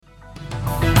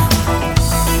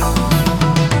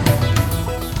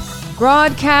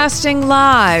Broadcasting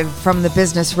live from the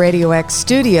Business Radio X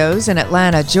studios in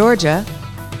Atlanta, Georgia,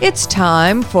 it's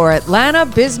time for Atlanta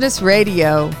Business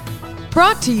Radio.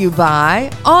 Brought to you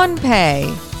by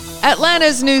OnPay,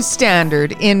 Atlanta's new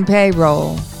standard in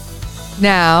payroll.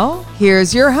 Now,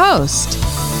 here's your host.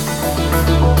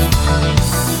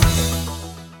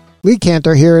 Lee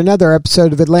Cantor here, another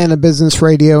episode of Atlanta Business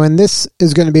Radio, and this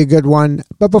is going to be a good one.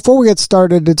 But before we get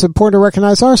started, it's important to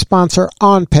recognize our sponsor,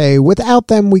 OnPay. Without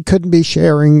them, we couldn't be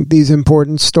sharing these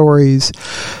important stories.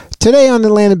 Today on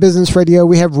Atlanta Business Radio,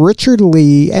 we have Richard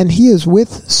Lee, and he is with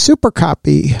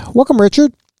Supercopy. Welcome,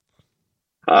 Richard.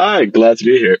 Hi, glad to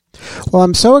be here. Well,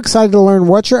 I'm so excited to learn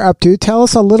what you're up to. Tell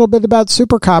us a little bit about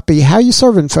Supercopy. How are you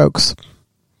serving folks?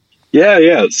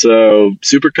 Yeah. So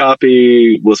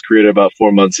Supercopy was created about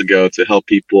 4 months ago to help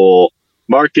people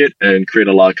market and create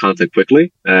a lot of content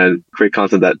quickly and create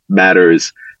content that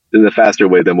matters in a faster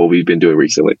way than what we've been doing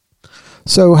recently.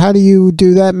 So how do you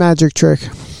do that magic trick?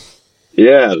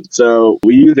 Yeah, so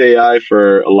we use AI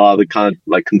for a lot of the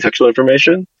contextual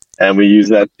information, and we use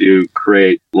that to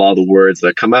create a lot of the words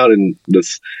that come out in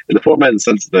the format and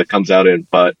sense that comes out in.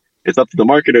 But it's up to the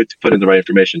marketer to put in the right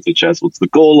information, such as what's the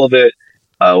goal of it,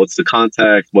 what's the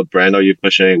context, what brand are you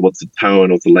pushing, what's the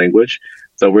tone, what's the language.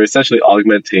 So we're essentially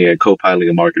augmenting and co-piloting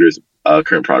a marketer's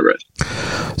current progress.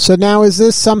 So now is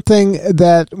this something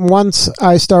that once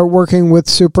I start working with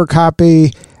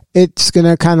Supercopy, it's going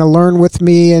to kind of learn with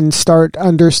me and start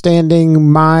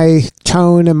understanding my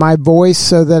tone and my voice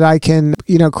so that I can,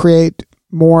 create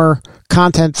more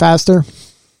content faster?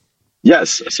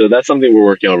 Yes. So that's something we're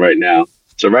working on right now.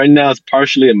 So right now it's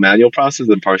partially a manual process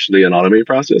and partially an automated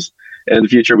process. In the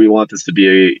future, we want this to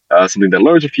be something that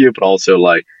learns with you, but also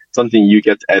like something you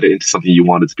get to edit into something you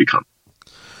want it to become.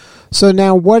 So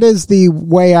now what is the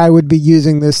way I would be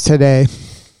using this today?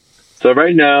 So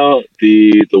right now,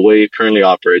 the way it currently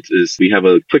operates is we have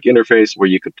a quick interface where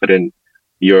you could put in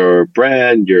your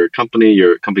brand, your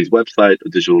company's website, a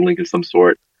digital link of some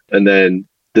sort, and then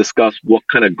discuss what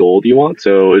kind of goal do you want.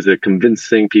 So is it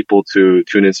convincing people to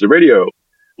tune into the radio?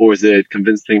 Or is it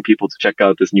convincing people to check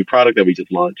out this new product that we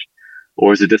just launched?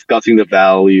 Or is it discussing the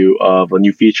value of a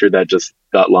new feature that just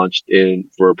got launched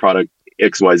for a product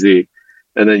XYZ?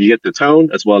 And then you get the tone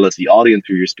as well as the audience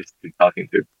who you're specifically talking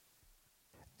to.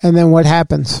 And then what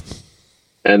happens?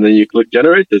 And then you click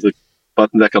generate. There's a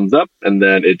button that comes up, and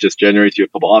then it just generates you a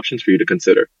couple options for you to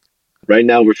consider. Right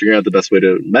now, we're figuring out the best way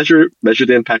to measure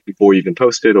the impact before you even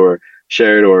post it or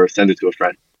share it or send it to a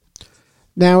friend.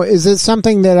 Now, is it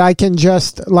something that I can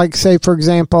just, like, say, for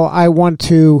example, I want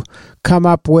to come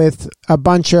up with a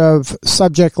bunch of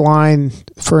subject line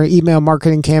for an email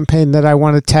marketing campaign that I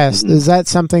want to test? Mm-hmm. Is that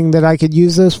something that I could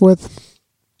use this with?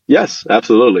 Yes,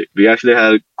 absolutely. We actually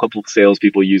had a couple of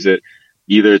salespeople use it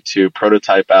either to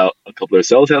prototype out a couple of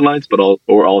sales headlines,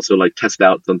 or also like test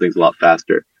out some things a lot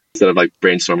faster instead of like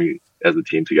brainstorming as a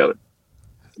team together.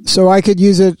 So I could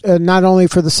use it not only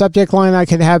for the subject line, I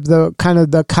could have the kind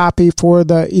of the copy for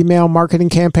the email marketing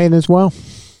campaign as well?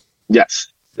 Yes,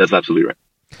 that's absolutely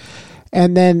right.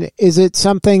 And then is it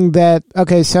something that,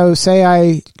 okay, so say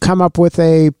I come up with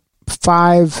a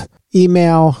 5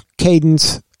 email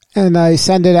cadence and I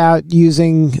send it out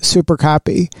using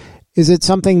Supercopy. Is it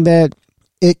something that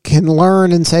it can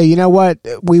learn and say, you know what,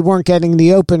 we weren't getting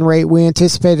the open rate we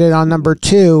anticipated on number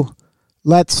 2.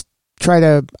 Let's try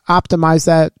to optimize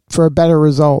that for a better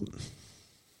result?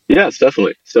 Yes,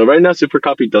 definitely. So right now,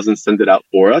 Supercopy doesn't send it out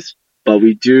for us, but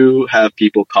we do have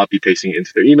people copy pasting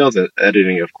into their emails and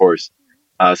editing, of course.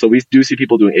 So we do see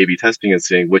people doing A/B testing and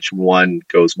seeing which one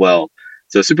goes well.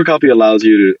 So Supercopy allows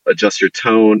you to adjust your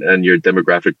tone and your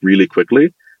demographic really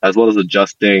quickly, as well as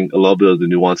adjusting a little bit of the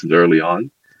nuances early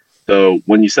on. So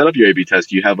when you set up your A/B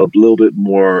test, you have a little bit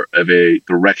more of a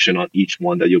direction on each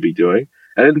one that you'll be doing.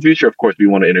 And in the future, of course, we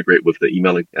want to integrate with the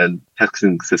emailing and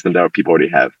texting system that people already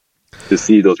have to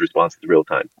see those responses in real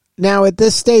time. Now, at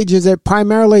this stage, is it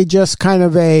primarily just kind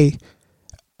of a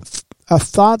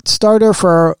thought starter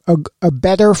for a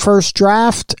better first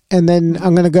draft, and then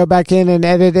I'm going to go back in and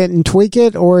edit it and tweak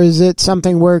it? Or is it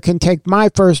something where it can take my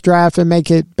first draft and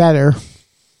make it better?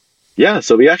 Yeah,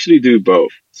 so we actually do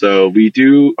both. So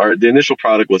the initial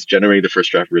product was generating the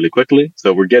first draft really quickly.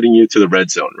 So we're getting you to the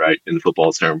red zone, right, in the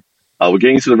football term. We're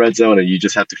getting you to the red zone and you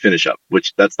just have to finish up,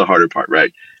 which that's the harder part,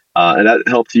 right? And that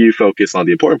helps you focus on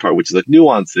the important part, which is like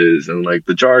nuances and like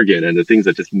the jargon and the things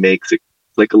that just makes it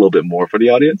click a little bit more for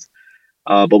the audience.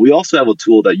 But we also have a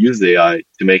tool that uses AI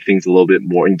to make things a little bit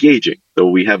more engaging. So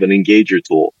we have an engager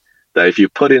tool that if you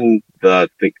put in the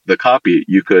copy,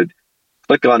 you could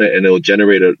click on it and it will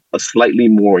generate a slightly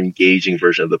more engaging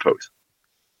version of the post.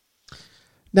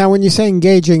 Now, when you say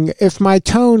engaging, if my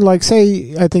tone, like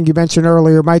say, I think you mentioned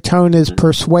earlier, my tone is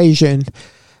persuasion,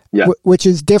 Yeah. which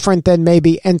is different than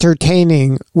maybe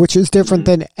entertaining, which is different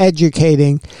than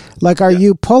educating. Like, are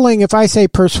you pulling, if I say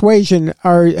persuasion,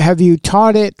 have you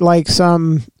taught it like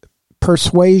some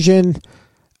persuasion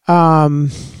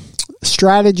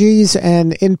strategies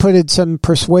and inputted some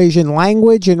persuasion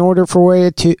language in order for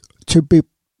it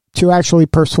to actually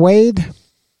persuade?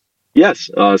 Yes.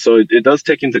 So it does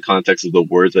take into context of the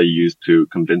words I use to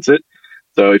convince it.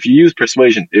 So if you use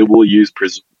persuasion, it will use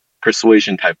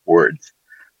persuasion type words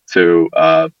to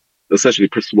essentially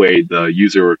persuade the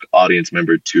user or audience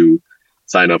member to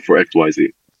sign up for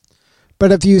XYZ.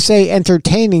 But if you say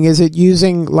entertaining, is it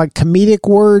using like comedic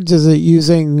words? Is it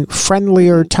using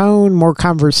friendlier tone, more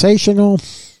conversational?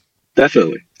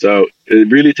 Definitely. So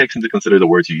it really takes into consider the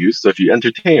words you use. So if you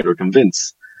entertain or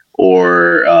convince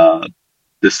or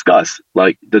discuss,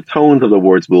 like the tones of the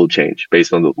words will change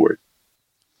based on the word.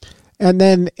 And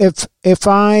then if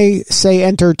I say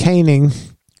entertaining,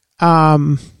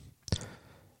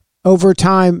 over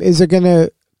time, is it going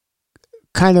to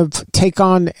kind of take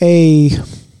on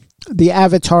the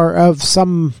avatar of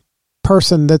some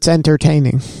person that's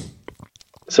entertaining?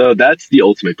 So that's the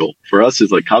ultimate goal for us,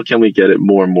 is like, how can we get it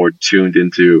more and more tuned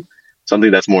into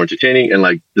something that's more entertaining, and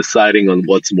like deciding on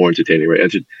what's more entertaining,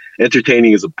 right?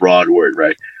 Entertaining is a broad word,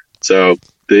 right? So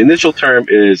the initial term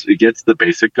is it gets the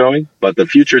basic going, but the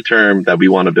future term that we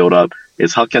want to build up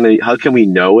is how can we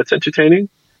know it's entertaining,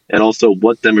 and also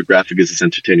what demographic is this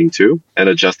entertaining to, and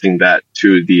adjusting that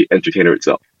to the entertainer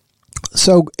itself.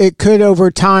 So it could, over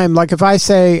time, like if I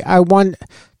say I want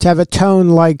to have a tone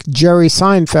like Jerry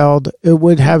Seinfeld, it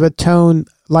would have a tone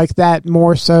like that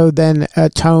more so than a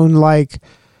tone like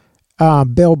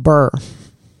Bill Burr.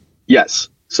 Yes.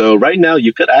 So right now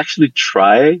you could actually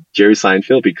try Jerry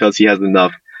Seinfeld because he has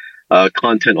enough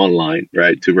content online,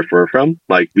 right, to refer from.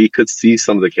 Like we could see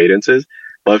some of the cadences,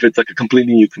 but if it's like a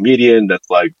completely new comedian that's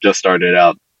like just started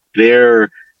out,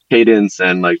 their cadence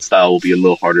and like style will be a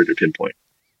little harder to pinpoint.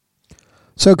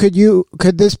 So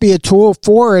could this be a tool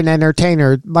for an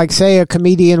entertainer? Like say a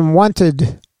comedian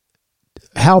wanted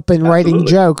help in writing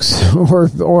jokes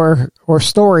or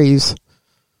stories.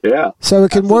 Yeah. So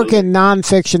it can work in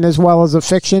nonfiction as well as a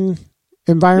fiction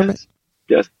environment?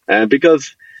 Yes. And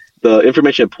because the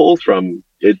information it pulls from,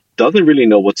 it doesn't really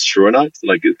know what's true or not. So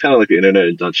like it's kind of like the internet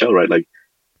in a nutshell, right? Like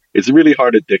it's really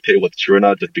hard to dictate what's true or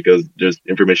not just because there's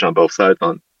information on both sides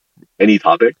on any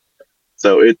topic.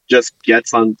 So it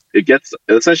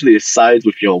essentially it sides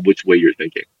with you on which way you're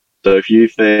thinking. So if you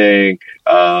think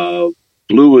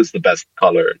blue is the best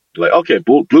color, you're like, okay,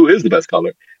 blue is the best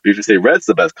color. But if you say red's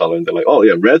the best color, and they're like, oh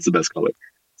yeah, red's the best color.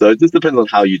 So it just depends on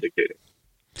how you dictate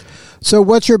it. So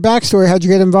what's your backstory? How'd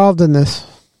you get involved in this?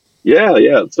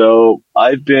 Yeah. So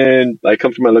I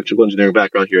come from an electrical engineering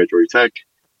background here at Georgia Tech,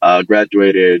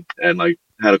 graduated and like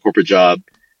had a corporate job.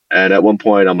 And at one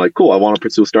point I'm like, cool, I want to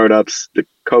pursue startups.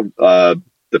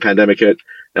 The pandemic hit.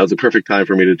 That was a perfect time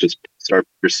for me to just start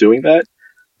pursuing that.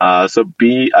 I've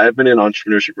been in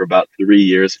entrepreneurship for about 3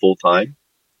 years full time.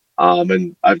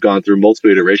 And I've gone through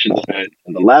multiple iterations of it.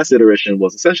 And the last iteration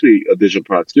was essentially a digital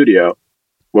product studio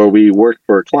where we work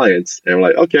for clients and we're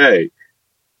like, okay,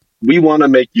 we want to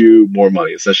make you more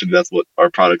money. Essentially, that's what our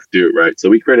products do, right? So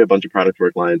we created a bunch of products for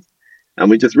our clients and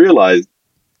we just realized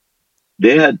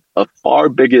they had a far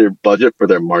bigger budget for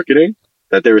their marketing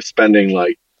that they were spending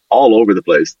like all over the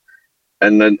place.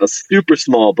 And then a super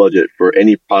small budget for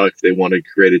any products they wanted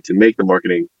created to make the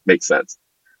marketing make sense.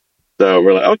 So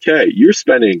we're like, okay, you're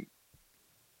spending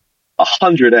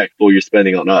 100x what you're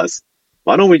spending on us.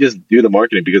 Why don't we just do the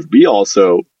marketing? Because we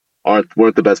also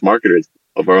weren't the best marketers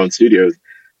of our own studios.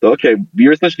 So, okay, we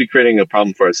were essentially creating a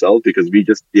problem for ourselves because we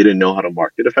just didn't know how to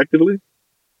market effectively.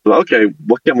 So, okay,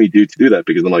 what can we do to do that?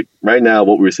 Because I'm like, right now,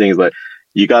 what we're seeing is like,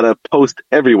 you got to post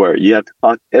everywhere. You have to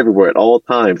talk everywhere at all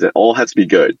times. It all has to be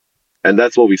good. And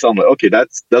that's what we saw. I'm like, okay, that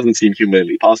doesn't seem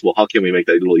humanly possible. How can we make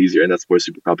that a little easier? And that's where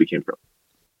Supercopy came from.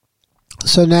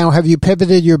 So now, have you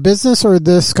pivoted your business, or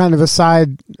this kind of a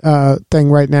side thing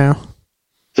right now?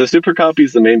 So Supercopy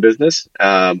is the main business.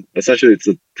 Essentially, it's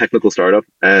a technical startup,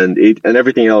 and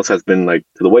everything else has been like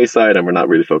to the wayside, and we're not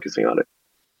really focusing on it.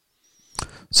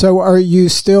 So are you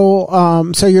still?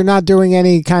 So you're not doing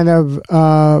any kind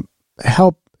of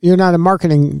help. You're not a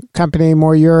marketing company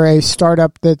anymore. You're a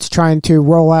startup that's trying to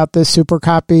roll out this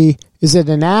Supercopy. Is it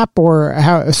an app or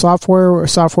software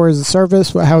as a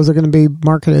service? How is it going to be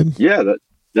marketed? Yeah,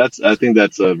 I think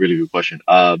that's a really good question.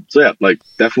 So yeah, like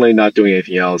definitely not doing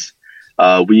anything else.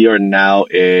 We are now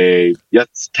a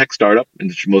tech startup in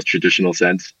the most traditional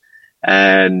sense,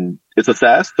 and it's a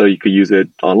SaaS, so you could use it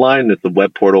online. It's a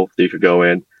web portal, so you could go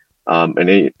in,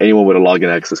 and anyone with a login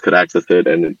access could access it,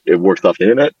 and it works off the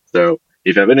internet. So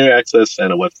if you have internet access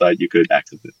and a website, you could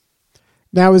access it.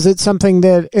 Now, is it something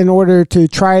that in order to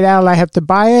try it out, I have to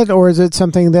buy it, or is it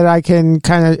something that I can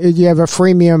you have a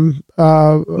freemium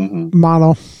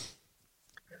model?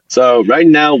 So right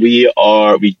now we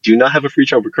do not have a free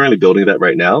trial. We're currently building that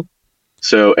right now.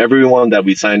 So everyone that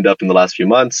we signed up in the last few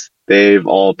months, they've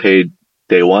all paid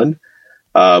day one.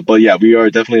 But yeah, we are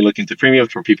definitely looking to premium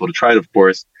for people to try it, of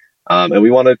course. And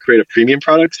we want to create a premium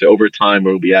product. So over time,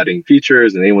 we'll be adding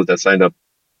features, and anyone that signed up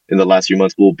in the last few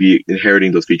months will be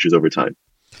inheriting those features over time.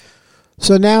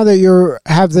 So now that you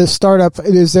have this startup,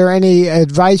 is there any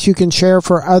advice you can share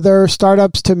for other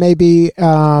startups to maybe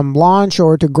launch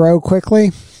or to grow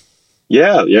quickly?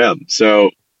 Yeah. So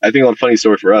I think a funny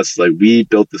story for us is like we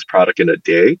built this product in a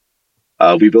day.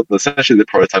 We built essentially the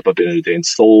prototype up in a day and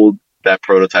sold that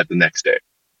prototype the next day.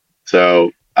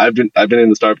 So I've been in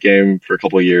the startup game for a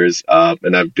couple of years,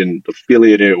 and I've been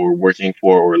affiliated or working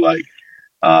for or like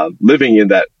living in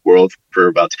that world for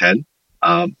about 10.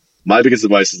 My biggest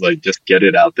advice is like just get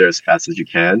it out there as fast as you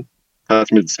can.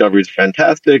 Customer discovery is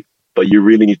fantastic, but you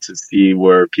really need to see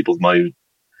where people's money,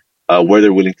 where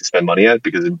they're willing to spend money at,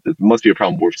 because it must be a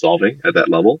problem worth solving at that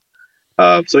level.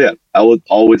 So yeah, I would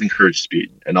always encourage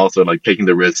speed and also like taking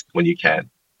the risk when you can.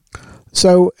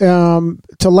 So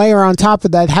to layer on top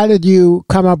of that, how did you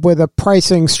come up with a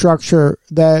pricing structure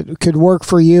that could work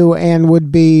for you and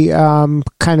would be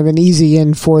kind of an easy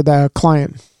in for the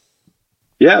client?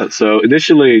 Yeah, so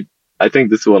initially, I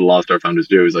think this is what a lot of startup founders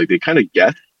do is like they kind of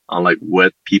guess on like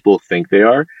what people think they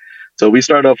are. So we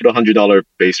started off with $100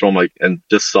 base roam, like, and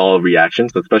just saw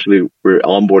reactions, especially we're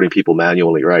onboarding people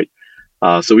manually, right?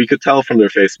 So we could tell from their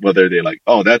face whether they're like,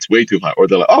 oh, that's way too high, or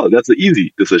they're like, oh, that's an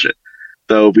easy decision.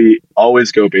 So we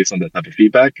always go based on that type of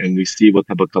feedback, and we see what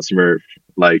type of customer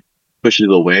like pushes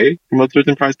away from a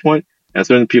certain price point, and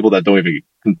certain people that don't even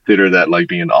consider that like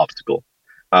being an obstacle.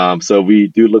 So we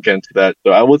do look into that.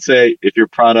 So I would say if your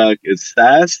product is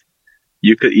SaaS,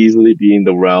 you could easily be in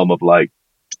the realm of like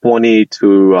 $20 to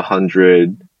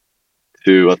 $100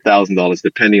 to $1,000,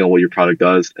 depending on what your product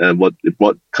does and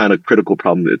what kind of critical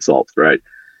problem it solves, right?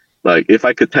 Like if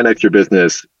I could 10x your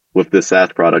business with this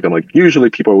SaaS product, I'm like, usually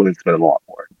people are willing to spend a lot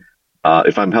more.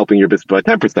 If I'm helping your business by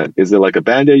 10%, is it like a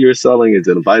Band-Aid you're selling? Is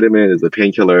it a vitamin? Is it a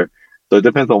painkiller? So it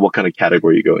depends on what kind of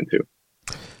category you go into.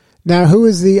 Now, who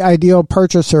is the ideal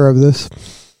purchaser of this?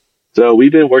 So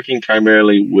we've been working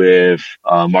primarily with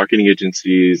marketing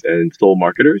agencies and sole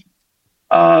marketers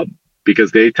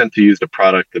because they tend to use the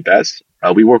product the best.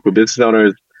 We work with business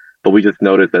owners, but we just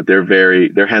noticed that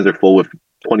their hands are full with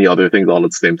 20 other things all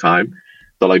at the same time.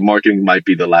 So like marketing might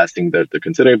be the last thing that they're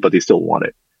considering, but they still want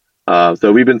it.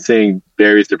 So we've been seeing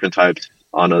various different types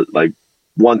on a like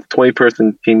 1 to 20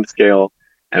 person team scale.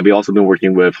 And we also been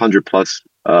working with 100 plus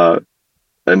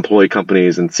employee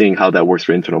companies and seeing how that works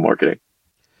for internal marketing.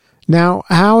 Now,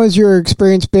 how has your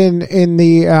experience been in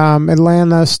the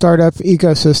Atlanta startup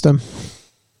ecosystem?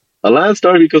 Atlanta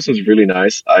startup ecosystem is really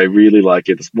nice. I really like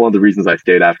it. It's one of the reasons I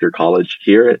stayed after college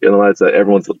here in Atlanta.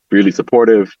 Everyone's really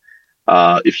supportive.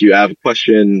 If you have a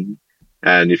question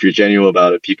and if you're genuine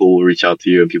about it, people will reach out to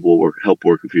you and people will help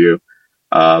work with you.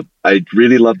 I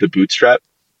really love the bootstrap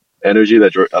energy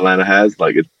that Atlanta has.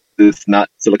 Like it's not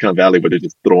Silicon Valley where they're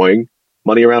just throwing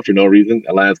money around for no reason.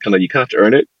 Atlanta's you kind of have to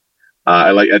earn it.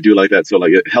 I do like that. So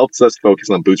like it helps us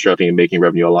focus on bootstrapping and making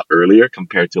revenue a lot earlier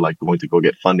compared to like going to go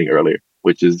get funding earlier,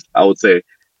 which is, I would say,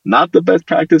 not the best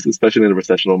practice, especially in a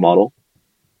recessional model.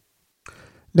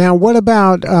 Now, what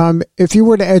about if you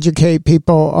were to educate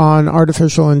people on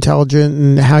artificial intelligence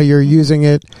and how you're using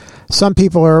it? Some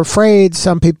people are afraid,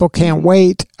 some people can't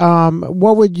wait.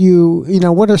 What would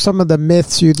what are some of the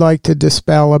myths you'd like to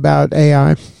dispel about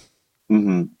AI?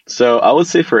 Mm-hmm. So I would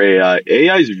say for AI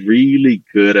is really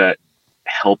good at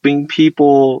helping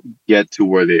people get to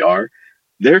where they are.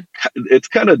 It's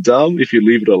kind of dumb if you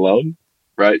leave it alone,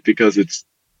 right? Because it's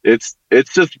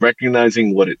just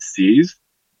recognizing what it sees.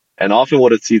 And often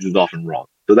what it sees is often wrong.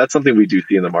 So that's something we do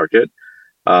see in the market.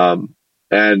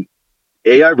 And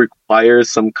AI requires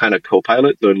some kind of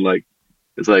co-pilot. So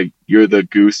it's like you're the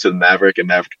goose to the maverick and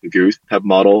maverick to the goose type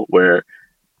model where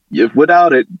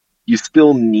without it, you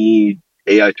still need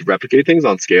AI to replicate things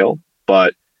on scale.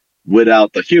 But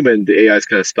without the human, the AI is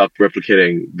kind of stuck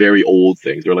replicating very old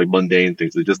things or like mundane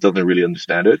things. It just doesn't really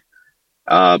understand it.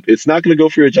 It's not going to go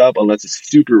for your job unless it's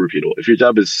super repeatable. If your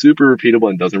job is super repeatable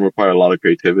and doesn't require a lot of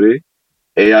creativity,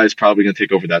 AI is probably going to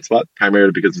take over that spot,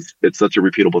 primarily because it's such a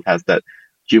repeatable task that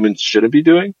humans shouldn't be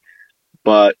doing.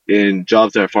 But in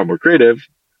jobs that are far more creative,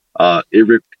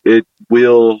 it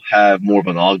will have more of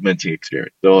an augmenting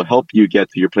experience. So it'll help you get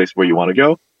to your place where you want to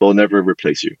go, but it'll never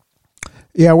replace you.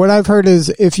 Yeah, what I've heard is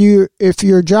if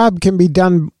your job can be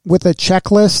done with a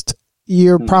checklist,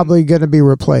 you're probably going to be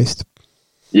replaced.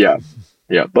 Yeah.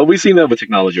 But we've seen that with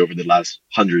technology over the last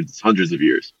hundreds of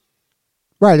years.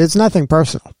 Right. It's nothing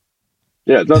personal.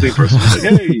 Yeah, it's nothing personal. Like,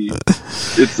 hey,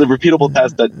 it's a repeatable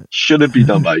task that shouldn't be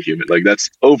done by a human. Like,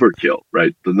 that's overkill,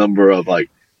 right? The number of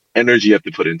energy you have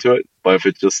to put into it. But if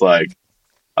it's just like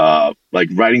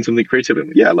writing something creative,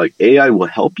 like AI will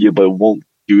help you, but it won't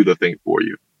do the thing for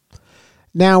you.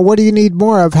 Now, what do you need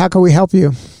more of? How can we help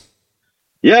you?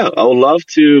 Yeah, I would love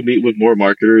to meet with more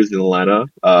marketers in Atlanta,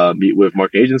 meet with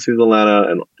marketing agencies in Atlanta,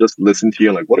 and just listen to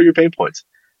you and what are your pain points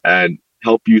and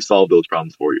help you solve those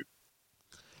problems for you.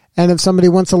 And if somebody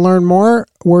wants to learn more,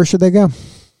 where should they go?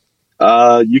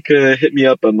 You can hit me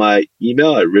up on my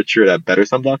email at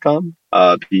richard@bettersum.com,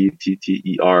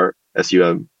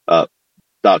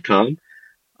 BTTERSUM.com,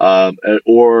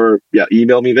 or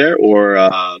email me there,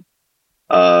 or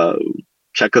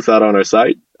check us out on our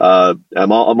site.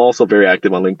 I'm also very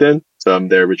active on LinkedIn, so I'm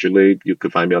there, Richard Lee. You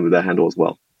can find me under that handle as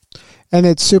well. And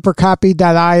it's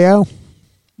supercopy.io?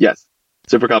 Yes,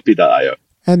 supercopy.io.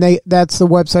 And that's the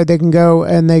website they can go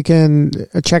and they can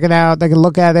check it out. They can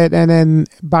look at it and then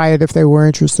buy it if they were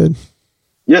interested.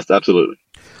 Yes, absolutely.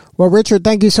 Well, Richard,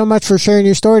 thank you so much for sharing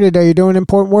your story today. You're doing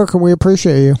important work and we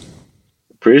appreciate you.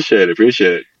 Appreciate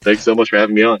it. Thanks so much for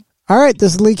having me on. All right,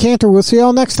 this is Lee Cantor. We'll see you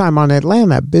all next time on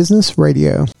Atlanta Business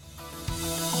Radio.